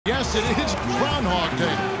Yes, it is Groundhog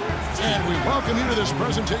Day. And we welcome you to this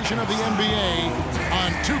presentation of the NBA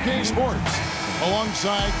on 2K Sports.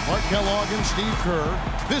 Alongside Clark Kellogg and Steve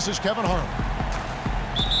Kerr, this is Kevin Harlan.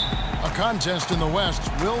 A contest in the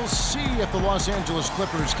West. We'll see if the Los Angeles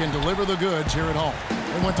Clippers can deliver the goods here at home.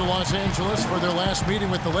 They went to Los Angeles for their last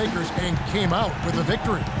meeting with the Lakers and came out with a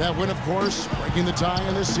victory. That win, of course, breaking the tie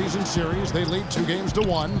in this season series. They lead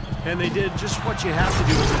 2-1. And they did just what you have to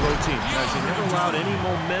do as a road team, guys. They never allowed any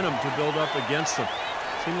momentum to build up against them.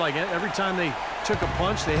 Seemed like every time they took a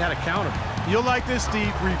punch, they had a counter. You'll like this,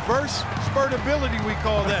 Steve. Reverse spurtability, we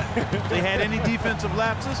call that. They had any defensive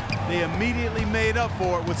lapses, they immediately made up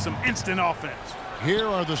for it with some instant offense. Here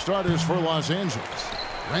are the starters for Los Angeles.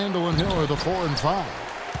 Randall and Hill are the 4 and 5.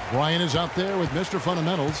 Bryant is out there with Mr.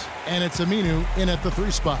 Fundamentals, and it's Aminu in at the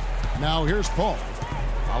 3 spot. Now here's Paul.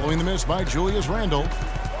 Following the miss by Julius Randle.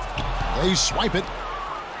 They swipe it.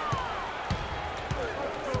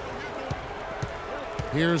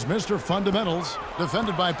 Here's Mr. Fundamentals,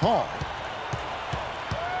 defended by Paul.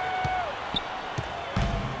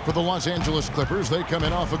 For the Los Angeles Clippers, they come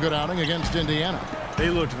in off a good outing against Indiana. They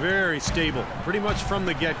looked very stable, pretty much from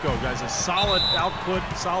the get-go, guys. A solid output,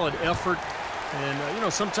 solid effort. And, you know,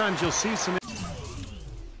 sometimes you'll see some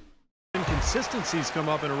inconsistencies come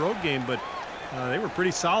up in a road game, but they were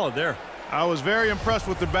pretty solid there. I was very impressed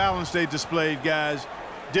with the balance they displayed, guys.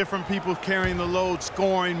 Different people carrying the load,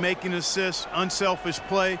 scoring, making assists, unselfish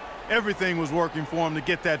play. Everything was working for them to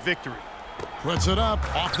get that victory. Puts it up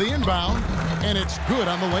off the inbound, and it's good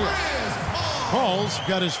on the layup. Paul's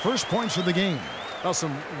got his first points of the game. Well,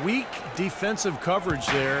 some weak defensive coverage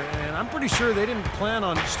there, and I'm pretty sure they didn't plan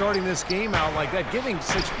on starting this game out like that, giving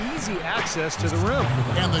such easy access to the rim.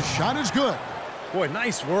 And the shot is good. Boy,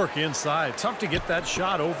 nice work inside. Tough to get that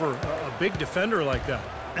shot over a big defender like that.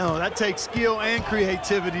 No, that takes skill and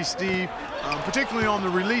creativity, Steve, particularly on the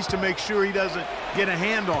release to make sure he doesn't get a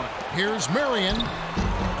hand on it. Here's Marion.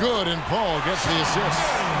 Good, and Paul gets the assist.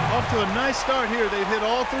 Off to a nice start here. They've hit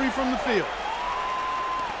all 3 from the field.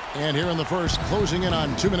 And here in the first, closing in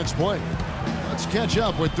on 2 minutes play. Let's catch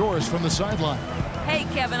up with Doris from the sideline. Hey,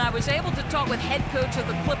 Kevin, I was able to talk with head coach of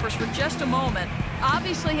the Clippers for just a moment.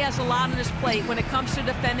 Obviously, he has a lot on his plate when it comes to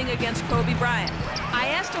defending against Kobe Bryant. I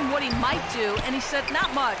asked him what he might do, and he said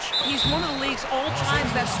not much. He's one of the league's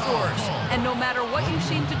all-time best scorers, and no matter what you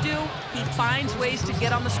seem to do, he finds ways to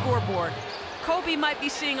get on the scoreboard. Kobe might be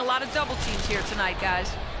seeing a lot of double teams here tonight,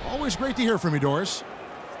 guys. Always great to hear from you, Doris.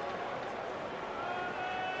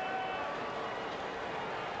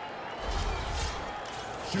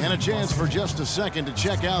 And a chance for just a second to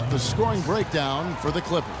check out the scoring breakdown for the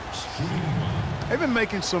Clippers. They've been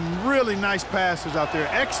making some really nice passes out there.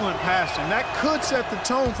 Excellent passing. That could set the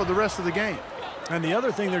tone for the rest of the game. And the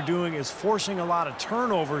other thing they're doing is forcing a lot of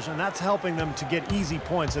turnovers, and that's helping them to get easy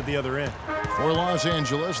points at the other end. For Los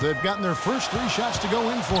Angeles, they've gotten their first 3 shots to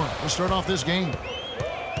go in for to start off this game.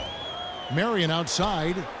 Marion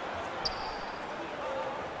outside.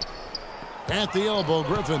 At the elbow,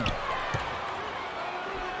 Griffin.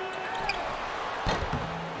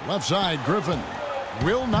 Left side, Griffin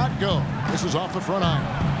will not go. This is off the front iron.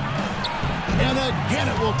 And again,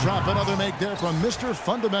 it will drop. Another make there from Mr.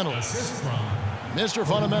 Fundamentals. Mr.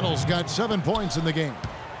 Fundamentals got 7 points in the game.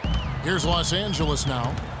 Here's Los Angeles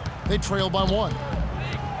now. They trail by 1.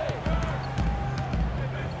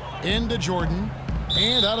 Into Jordan.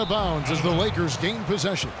 And out of bounds as the Lakers gain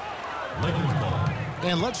possession.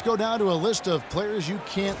 And let's go down to a list of players you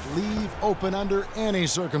can't leave open under any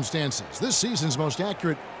circumstances. This season's most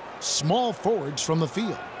accurate small forwards from the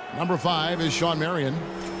field. Number 5 is Shawn Marion.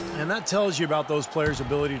 And that tells you about those players'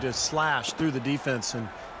 ability to slash through the defense and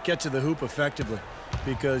get to the hoop effectively,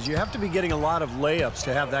 because you have to be getting a lot of layups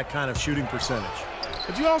to have that kind of shooting percentage.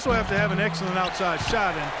 But you also have to have an excellent outside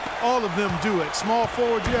shot, and all of them do it. Small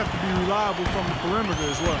forward, you have to be reliable from the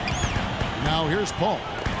perimeter as well. Now here's Paul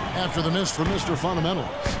after the miss from Mr. Fundamentals.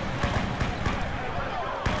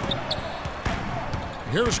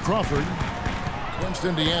 Here's Crawford. Against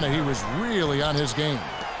Indiana, he was really on his game.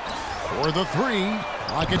 For the 3,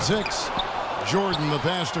 clock at 6. Jordan the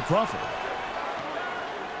pass to Crawford.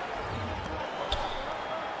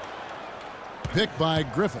 Picked by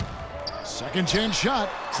Griffin. Second chance shot.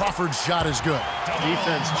 Crawford's shot is good.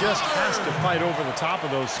 Defense just has to fight over the top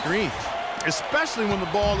of those screens. Especially when the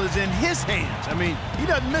ball is in his hands. I mean, he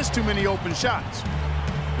doesn't miss too many open shots.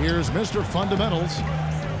 Here's Mr. Fundamentals.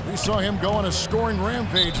 We saw him go on a scoring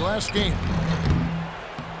rampage last game.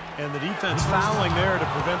 And the defense fouling there to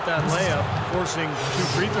prevent that layup, forcing 2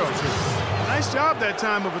 free throws here. Nice job that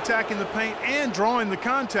time of attacking the paint and drawing the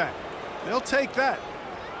contact. They'll take that.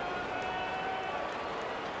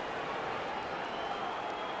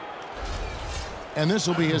 And this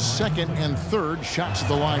will be his second and third shots at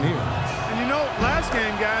the line here. And you know, last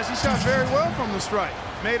game, guys, he shot very well from the stripe.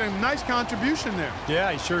 Made a nice contribution there.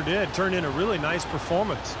 Yeah, he sure did. Turned in a really nice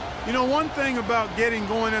performance. You know, one thing about getting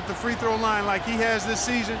going at the free throw line like he has this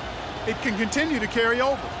season, it can continue to carry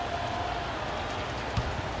over.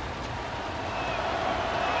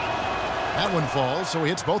 That one falls, so he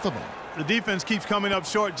hits both of them. The defense keeps coming up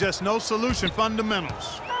short, just no solution.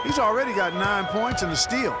 Fundamentals. He's already got 9 points and a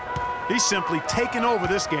steal. He's simply taken over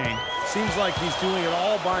this game. Seems like he's doing it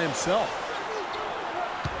all by himself.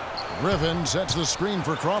 Griffin sets the screen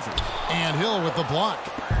for Crawford. And Hill with the block.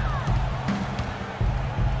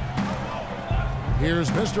 Here's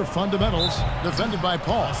Mr. Fundamentals, defended by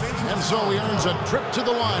Paul. And so he earns a trip to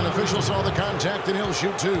the line. Officials saw the contact, and he'll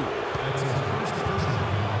shoot two.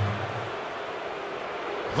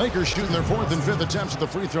 Lakers shooting their fourth and fifth attempts at the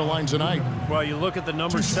free throw line tonight. Well, you look at the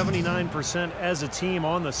numbers, 79% as a team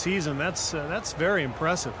on the season. That's very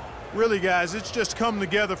impressive. Really, guys, it's just come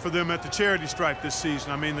together for them at the charity stripe this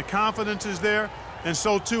season. I mean, the confidence is there, and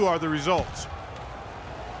so too are the results.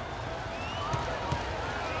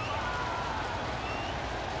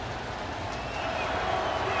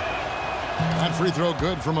 That free throw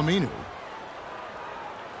good from Aminu.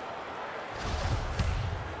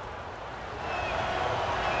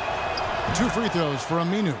 Two free throws for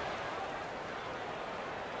Aminu.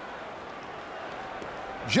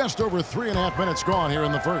 Just over 3.5 minutes gone here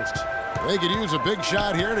in the first. They could use a big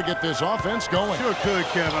shot here to get this offense going. Sure could,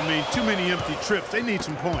 Kev. I mean, too many empty trips. They need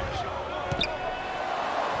some points.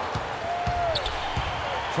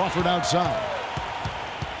 Crawford outside.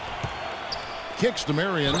 Kicks to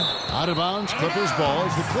Marion. Out of bounds. Clippers ball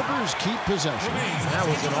as the Clippers keep possession. That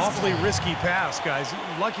was an awfully risky pass, guys.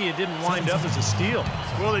 Lucky it didn't wind up as a steal.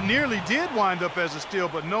 Well, it nearly did wind up as a steal,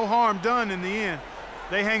 but no harm done in the end.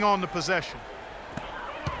 They hang on to possession.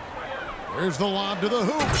 There's the lob to the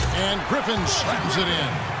hoop, and Griffin slams it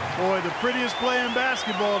in. Boy, the prettiest play in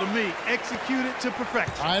basketball to me. Executed to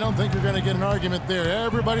perfection. I don't think you're going to get an argument there.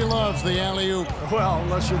 Everybody loves the alley-oop. Well,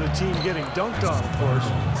 unless you're the team getting dunked on, of course.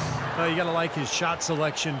 You got to like his shot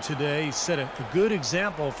selection today. He set a good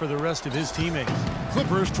example for the rest of his teammates.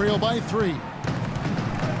 Clippers trail by 3.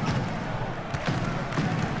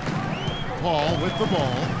 Paul with the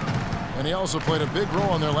ball. And he also played a big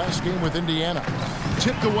role in their last game with Indiana.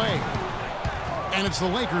 Tipped away. And it's the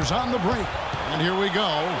Lakers on the break. And here we go.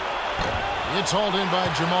 It's hauled in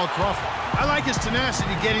by Jamal Crawford. I like his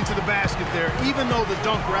tenacity getting to the basket there, even though the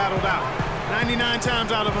dunk rattled out. 99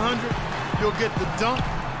 times out of 100, you'll get the dunk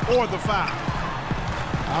or the foul.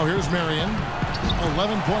 Now here's Marion.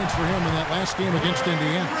 11 points for him in that last game against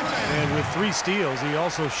Indiana. And with 3 steals, he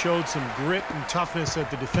also showed some grit and toughness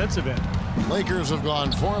at the defensive end. Lakers have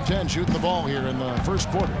gone 4 of 10 shooting the ball here in the first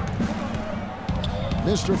quarter.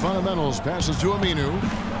 Mr. Fundamentals passes to Aminu.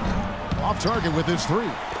 Off target with his 3.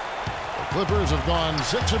 The Clippers have gone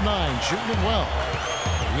 6 of 9 shooting it well.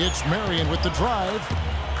 It's Marion with the drive.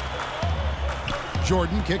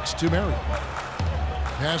 Jordan kicks to Marion.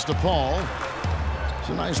 Pass to Paul. It's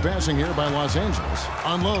a nice passing here by Los Angeles.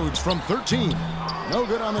 Unloads from 13. No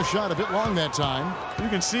good on the shot. A bit long that time. You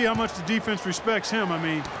can see how much the defense respects him. I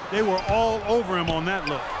mean, they were all over him on that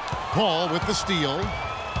look. Paul with the steal.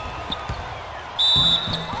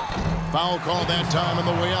 Foul called that time on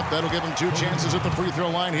the way up. That'll give him 2 chances at the free throw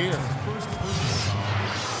line here.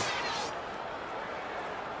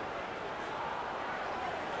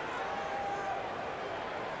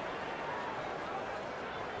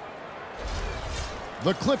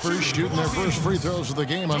 The Clippers shooting their first free throws of the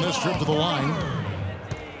game on this trip to the line.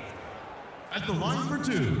 At the line for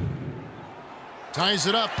 2. Ties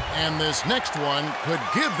it up, and this next one could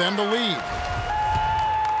give them the lead.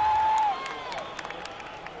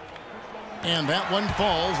 And that one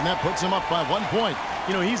falls, and that puts him up by 1 point.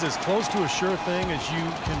 You know, he's as close to a sure thing as you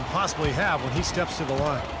can possibly have when he steps to the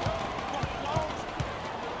line.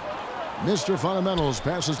 Mr. Fundamentals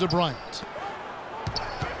passes to Bryant.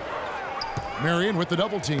 Marion with the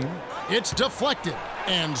double team. It's deflected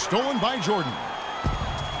and stolen by Jordan.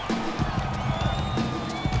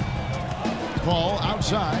 Paul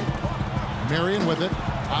outside. Marion with it.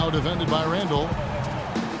 Out defended by Randall.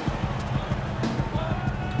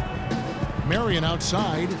 Marion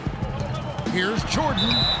outside. Here's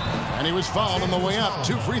Jordan. And he was fouled on the way up.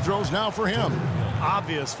 2 free throws now for him.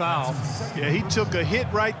 Obvious foul. Yeah, he took a hit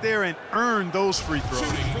right there and earned those free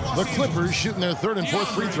throws. The Clippers shooting their 3rd and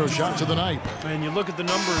 4th free throw shots of the night. And you look at the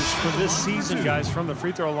numbers for this season, guys, from the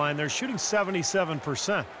free throw line. They're shooting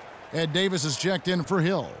 77%. Ed Davis is checked in for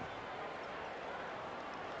Hill.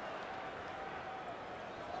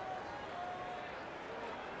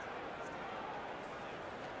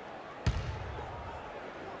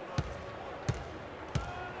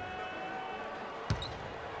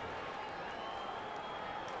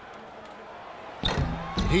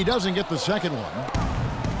 He doesn't get the second one.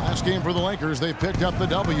 Last game for the Lakers, they picked up the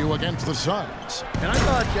W against the Suns. And I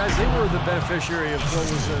thought, guys, they were the beneficiary of what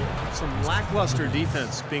was some lackluster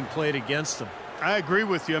defense being played against them. I agree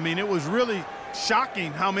with you. I mean, it was really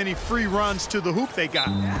shocking how many free runs to the hoop they got.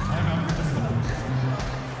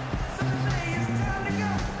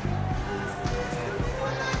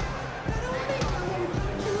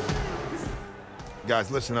 Guys,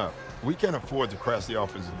 listen up. We can't afford to crash the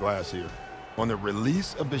offensive glass here. On the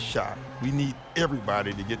release of the shot, we need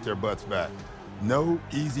everybody to get their butts back. No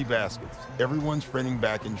easy baskets. Everyone's sprinting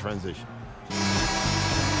back in transition.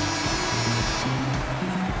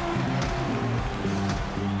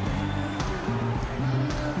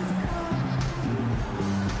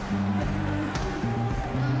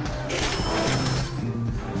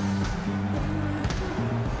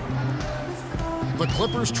 The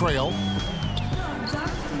Clippers trail.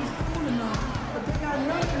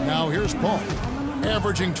 Now here's Paul,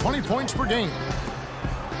 averaging 20 points per game.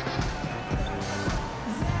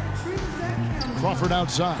 Crawford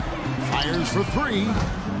outside, fires for three,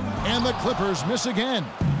 and the Clippers miss again.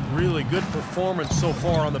 Really good performance so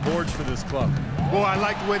far on the boards for this club. Boy, I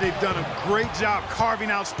like the way they've done a great job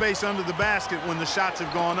carving out space under the basket when the shots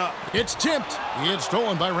have gone up. It's tipped. It's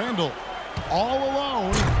stolen by Randall. All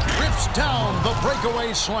alone, rips down the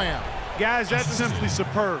breakaway slam. Guys, that's simply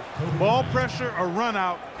superb. Ball pressure, a run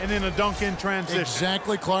out, and then a dunk in transition.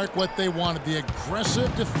 Exactly, Clark, what they wanted, the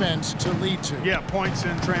aggressive defense to lead to. Yeah, points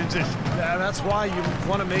in transition. Yeah, that's why you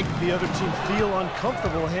want to make the other team feel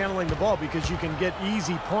uncomfortable handling the ball, because you can get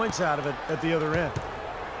easy points out of it at the other end.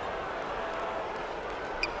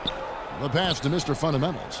 The pass to Mr.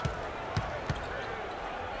 Fundamentals.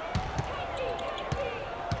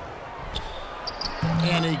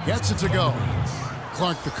 And he gets it to go.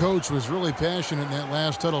 Clark, the coach, was really passionate in that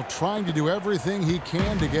last huddle, trying to do everything he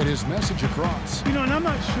can to get his message across. You know, and I'm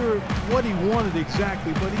not sure what he wanted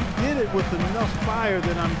exactly, but he did it with enough fire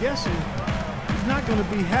that I'm guessing he's not going to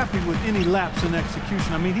be happy with any lapse in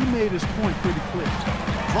execution. I mean, he made his point pretty clear.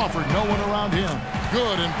 Crawford, no one around him.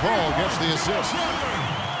 Good, and Paul gets the assist.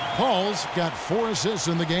 Paul's got 4 assists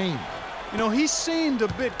in the game. You know, he seemed a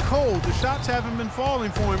bit cold. The shots haven't been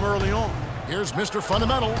falling for him early on. Here's Mr.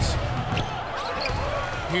 Fundamentals.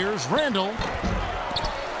 Here's Randall.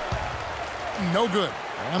 No good.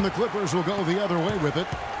 And the Clippers will go the other way with it.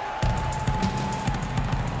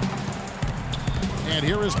 And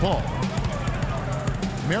here is Paul.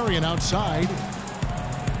 Marion outside.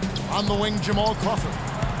 On the wing, Jamal Crawford.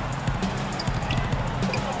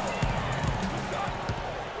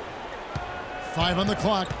 Five on the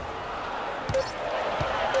clock.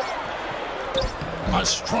 A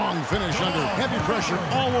strong finish under heavy pressure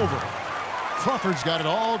all over. Crawford's got it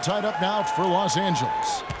all tied up now for Los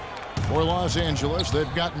Angeles. For Los Angeles,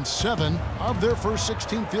 they've gotten 7 of their first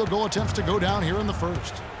 16 field goal attempts to go down here in the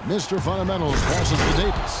first. Mr. Fundamentals passes to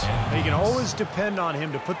Davis. You can always depend on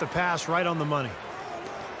him to put the pass right on the money.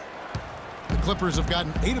 The Clippers have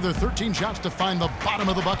gotten 8 of their 13 shots to find the bottom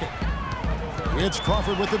of the bucket. It's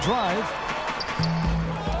Crawford with the drive.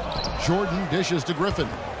 Jordan dishes to Griffin.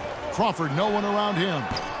 Crawford, no one around him.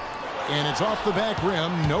 And it's off the back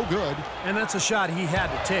rim, no good. And that's a shot he had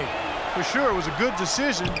to take. For sure, it was a good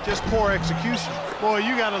decision, just poor execution. Boy,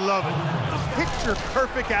 you got to love it. A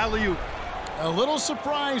picture-perfect alley-oop. A little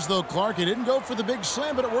surprised, though, Clark. He didn't go for the big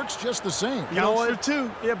slam, but it works just the same. You know Counts what? for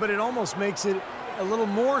 2. Yeah, but it almost makes it a little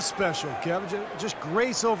more special, Kevin. Just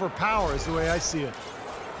grace over power is the way I see it.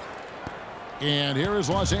 And here is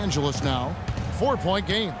Los Angeles now. 4-point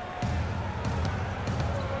game.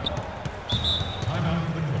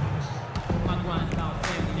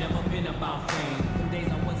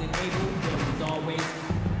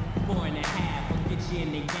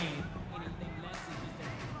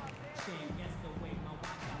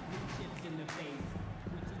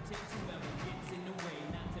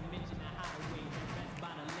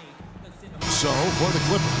 So for the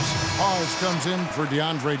Clippers, Oz comes in for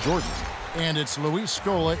DeAndre Jordan. And it's Luis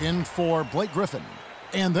Scola in for Blake Griffin.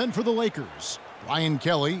 And then for the Lakers, Ryan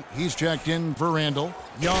Kelly, he's checked in for Randall.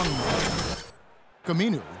 Young,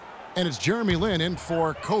 Caminu. And it's Jeremy Lin in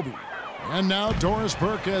for Kobe. And now Doris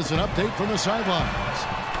Burke has an update from the sidelines.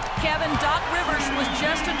 Kevin, Doc Rivers was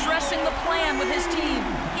just addressing the plan with his team.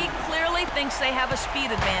 He clearly thinks they have a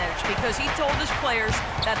speed advantage because he told his players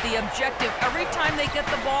that the objective every time they get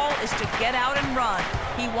the ball is to get out and run.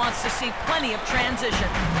 He wants to see plenty of transition.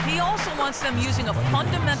 He also wants them using a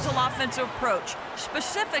fundamental offensive approach.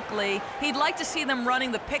 Specifically, he'd like to see them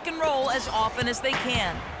running the pick and roll as often as they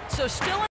can. So still